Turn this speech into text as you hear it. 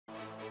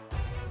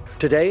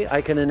Today,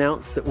 I can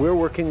announce that we're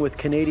working with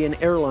Canadian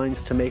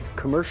Airlines to make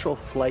commercial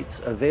flights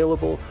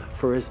available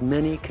for as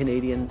many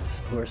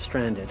Canadians who are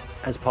stranded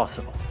as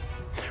possible.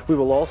 We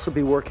will also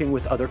be working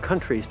with other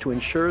countries to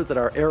ensure that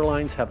our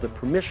airlines have the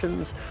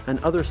permissions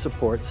and other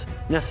supports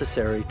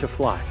necessary to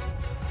fly.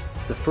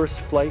 The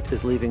first flight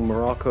is leaving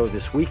Morocco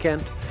this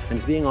weekend and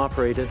is being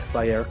operated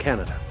by Air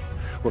Canada.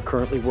 We're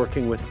currently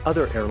working with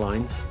other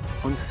airlines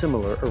on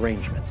similar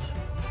arrangements.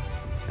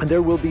 And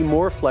there will be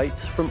more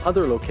flights from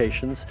other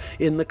locations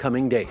in the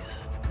coming days.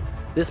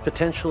 This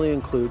potentially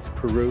includes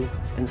Peru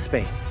and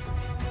Spain.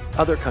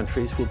 Other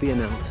countries will be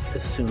announced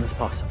as soon as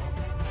possible.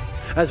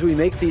 As we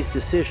make these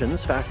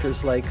decisions,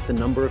 factors like the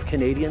number of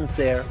Canadians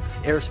there,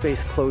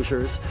 airspace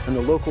closures, and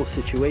the local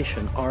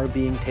situation are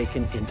being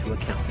taken into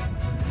account.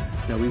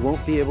 Now, we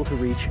won't be able to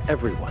reach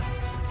everyone,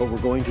 but we're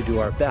going to do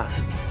our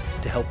best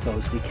to help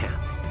those we can.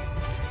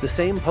 The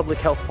same public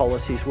health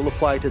policies will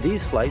apply to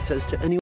these flights as to any